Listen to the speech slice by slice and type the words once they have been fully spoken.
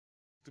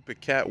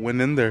Stupid cat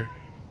went in there,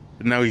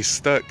 and now he's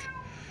stuck.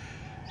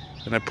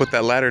 And I put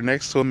that ladder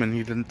next to him, and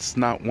he's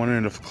not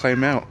wanting to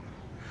climb out.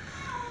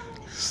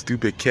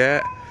 Stupid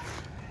cat.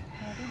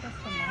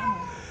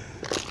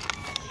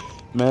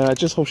 Man, I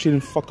just hope she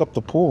didn't fuck up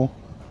the pool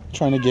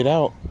trying to get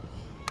out.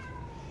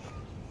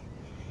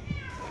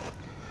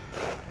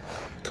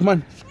 Come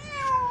on.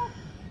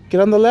 Get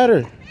on the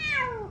ladder.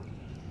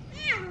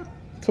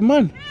 Come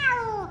on.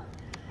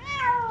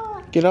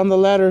 Get on the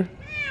ladder.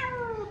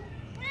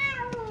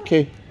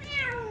 Okay.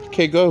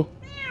 Okay, go.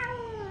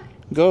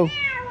 Go.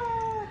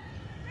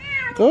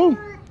 Go.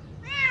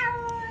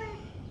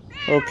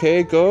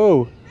 Okay,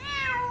 go.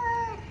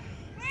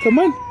 Come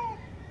on.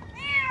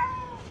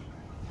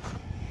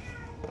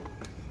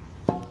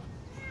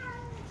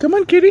 Come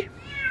on, kitty.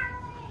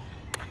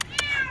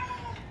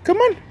 Come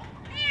on.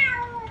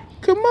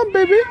 Come on,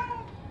 baby.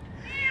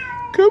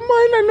 Come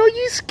on, I know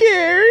you're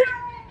scared.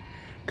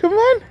 Come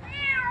on.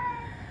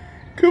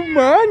 Come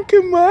on,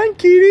 come on,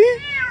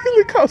 kitty.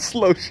 Look how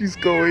slow she's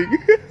going.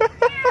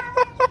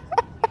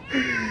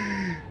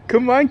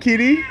 Come on,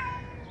 kitty.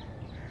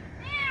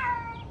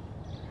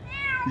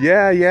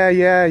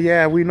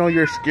 Yeah. We know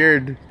you're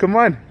scared. Come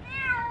on.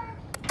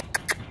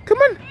 Come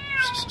on.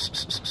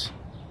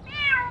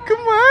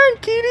 Come on,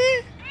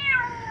 kitty.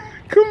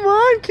 Come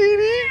on,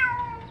 kitty.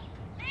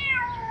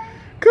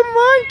 Come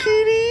on,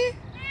 kitty.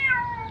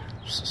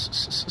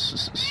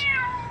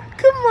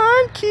 Come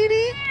on,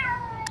 kitty.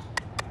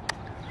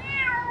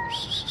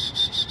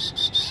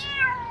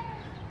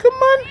 Come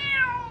on.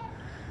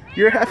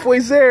 You're halfway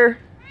there.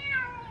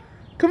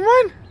 Come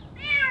on.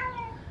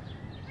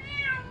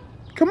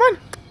 Come on.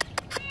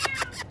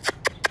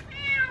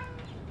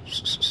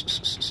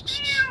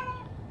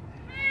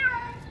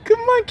 Come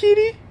on,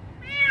 kitty.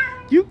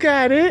 You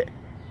got it.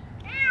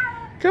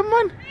 Come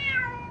on.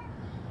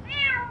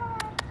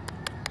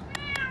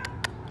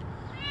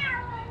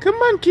 Come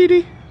on,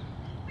 kitty.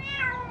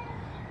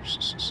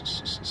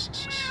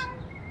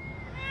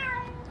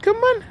 Come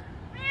on.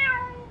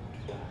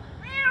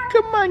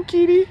 Come on,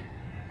 kitty.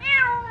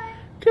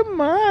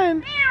 Come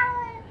on.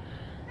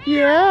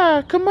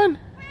 Yeah, come on.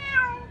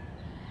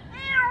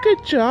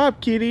 Good job,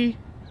 kitty.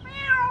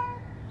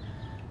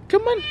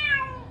 Come on.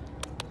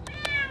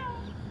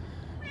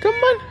 Come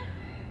on.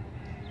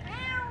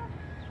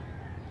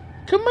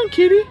 Come on,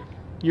 kitty.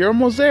 You're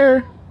almost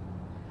there.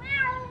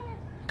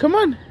 Come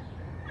on.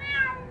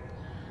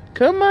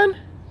 Come on.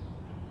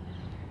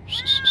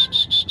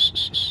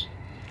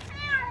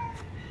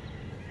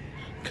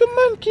 Come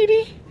on,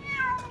 kitty.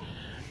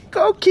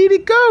 Go, kitty,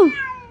 go.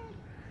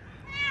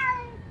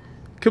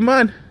 Come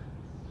on.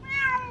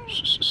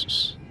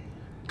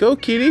 Go,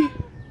 kitty.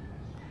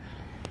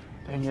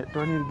 Dang it, do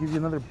I need to give you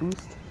another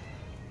boost?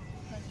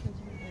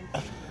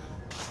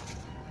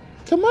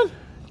 Come on,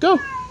 go.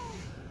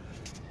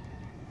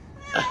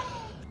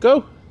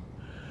 Go.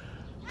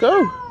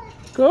 Go.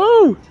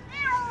 Go.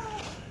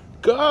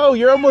 Go,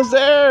 you're almost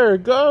there.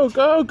 Go,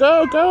 go,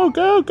 go, go,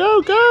 go,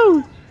 go,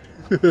 go.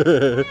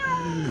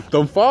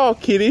 Don't fall,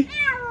 kitty.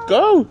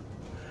 Go.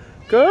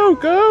 Go,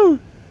 go.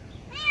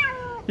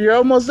 You're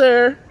almost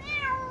there.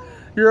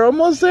 You're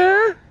almost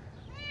there.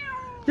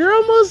 You're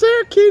almost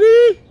there,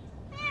 kitty.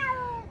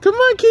 Come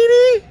on,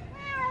 kitty.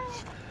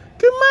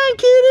 Come on,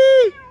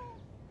 kitty.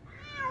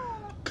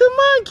 Come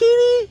on,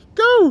 kitty.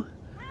 Go.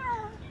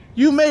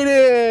 You made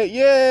it.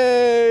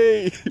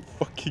 Yay.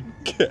 Fucking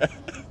cat.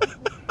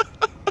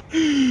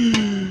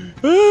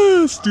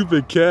 Ah,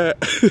 stupid cat.